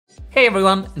Hey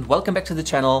everyone, and welcome back to the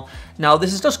channel. Now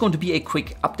this is just going to be a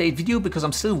quick update video because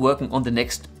I'm still working on the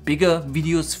next bigger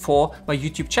videos for my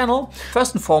YouTube channel.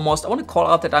 First and foremost, I want to call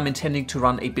out that I'm intending to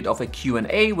run a bit of a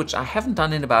Q&A, which I haven't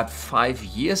done in about 5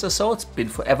 years or so. It's been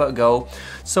forever ago.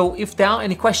 So if there are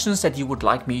any questions that you would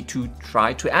like me to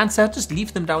try to answer, just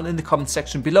leave them down in the comment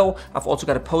section below. I've also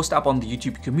got a post up on the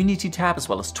YouTube community tab, as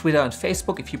well as Twitter and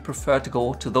Facebook. If you prefer to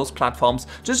go to those platforms,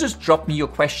 just drop me your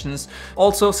questions.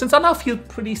 Also, since I now feel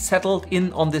pretty settled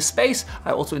in on this space,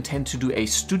 I also intend to do a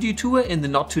studio tour in the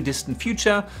not too distant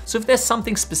future. So if there's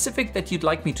something specific that you'd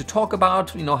like me to talk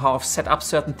about, you know, how I've set up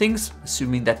certain things,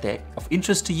 assuming that they're of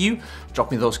interest to you, drop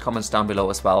me those comments down below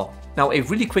as well. Now, a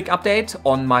really quick update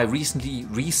on my recently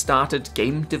restarted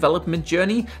game development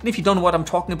journey. And if you don't know what I'm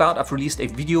talking about, I've released a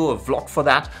video, a vlog for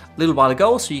that a little while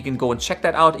ago, so you can go and check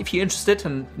that out if you're interested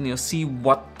and see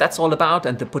what that's all about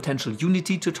and the potential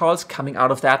Unity tutorials coming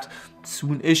out of that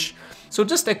soon-ish. So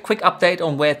just a quick update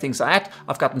on where things are at.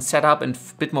 I've gotten set up and a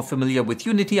bit more familiar with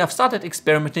Unity. I've started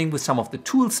experimenting with some of the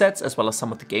tool sets as well as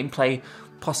some of the gameplay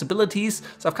possibilities.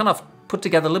 So I've kind of put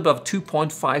together a little bit of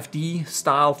 2.5D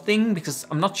style thing because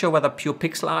I'm not sure whether pure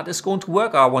pixel art is going to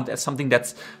work, or I want something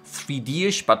that's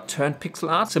 3D-ish but turned pixel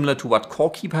art, similar to what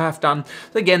Core Keeper have done.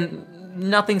 So again,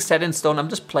 nothing set in stone. I'm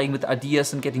just playing with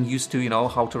ideas and getting used to, you know,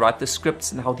 how to write the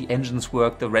scripts and how the engines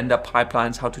work, the render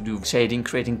pipelines, how to do shading,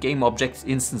 creating game objects,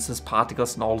 instances,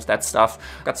 particles, and all of that stuff.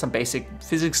 Got some basic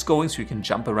physics going so you can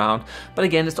jump around. But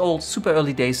again, it's all super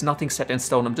early days, nothing set in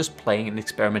stone. I'm just playing and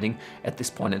experimenting at this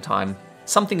point in time.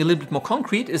 Something a little bit more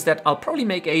concrete is that I'll probably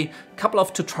make a couple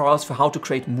of tutorials for how to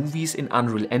create movies in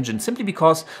Unreal Engine, simply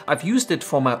because I've used it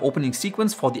for my opening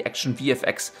sequence for the action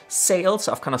VFX sales.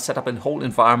 So I've kind of set up a whole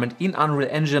environment in Unreal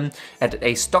Engine, added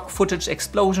a stock footage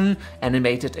explosion,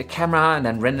 animated a camera, and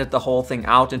then rendered the whole thing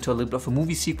out into a little bit of a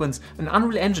movie sequence. And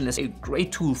Unreal Engine is a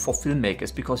great tool for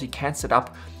filmmakers because you can set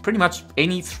up pretty much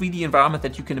any 3D environment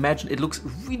that you can imagine. It looks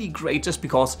really great just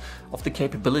because of the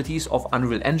capabilities of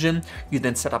Unreal Engine. You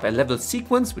then set up a level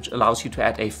sequence, which allows you to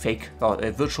add a fake or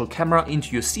a virtual camera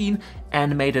into your scene,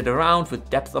 animate it around with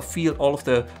depth of field, all of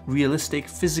the realistic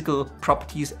physical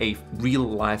properties a real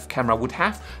life camera would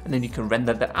have, and then you can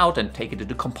render that out and take it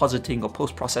into compositing or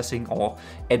post-processing or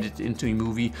edit it into a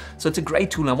movie. So it's a great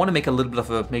tool. I want to make a little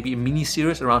bit of maybe a mini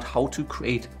series around how to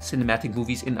create cinematic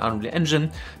movies in Unreal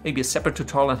Engine, maybe a separate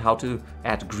tutorial on how to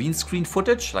add green screen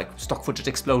footage like stock footage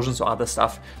explosions or other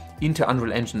stuff into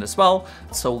Unreal Engine as well.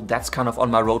 So that's kind of on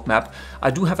my roadmap.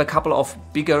 I do have a couple of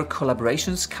bigger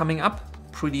collaborations coming up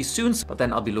pretty soon, but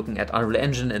then I'll be looking at Unreal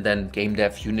Engine and then game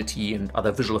dev, Unity, and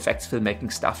other visual effects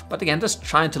filmmaking stuff. But again, just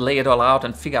trying to lay it all out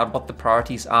and figure out what the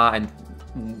priorities are and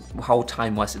how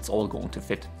time-wise it's all going to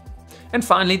fit. And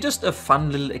finally, just a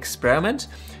fun little experiment.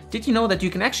 Did you know that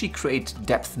you can actually create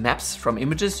depth maps from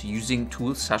images using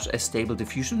tools such as Stable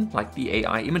Diffusion? Like the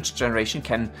AI image generation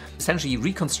can essentially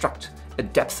reconstruct a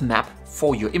depth map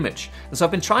for your image. And so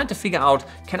I've been trying to figure out,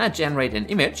 can I generate an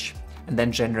image and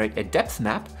then generate a depth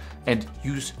map and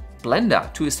use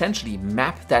Blender to essentially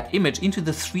map that image into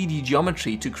the 3D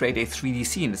geometry to create a 3D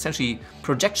scene, essentially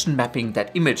projection mapping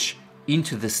that image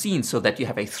into the scene so that you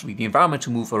have a 3D environment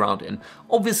to move around in.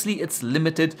 Obviously it's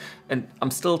limited and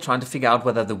I'm still trying to figure out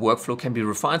whether the workflow can be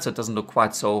refined so it doesn't look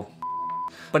quite so.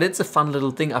 But it's a fun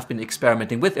little thing I've been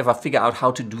experimenting with. If I figure out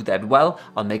how to do that well,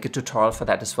 I'll make a tutorial for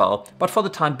that as well. But for the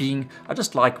time being, I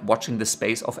just like watching the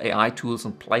space of AI tools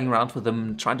and playing around with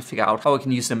them, trying to figure out how I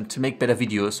can use them to make better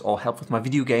videos or help with my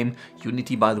video game.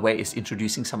 Unity, by the way, is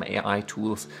introducing some AI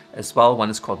tools as well. One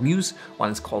is called Muse,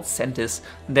 one is called Centis.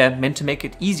 They're meant to make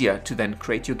it easier to then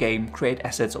create your game, create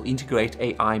assets, or integrate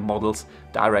AI models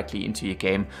directly into your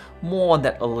game. More on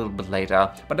that a little bit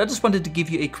later. But I just wanted to give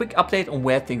you a quick update on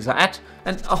where things are at,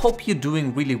 and I hope you're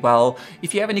doing really well.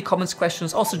 If you have any comments,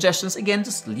 questions, or suggestions, again,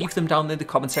 just leave them down in the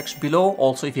comment section below.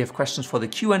 Also, if you have questions for the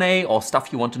Q&A or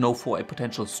stuff you want to know for a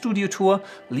potential studio tour,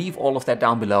 leave all of that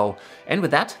down below. And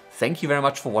with that, thank you very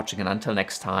much for watching, and until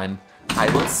next time, I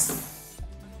will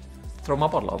throw my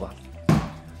bottle over.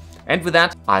 And with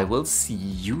that, I will see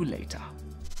you later.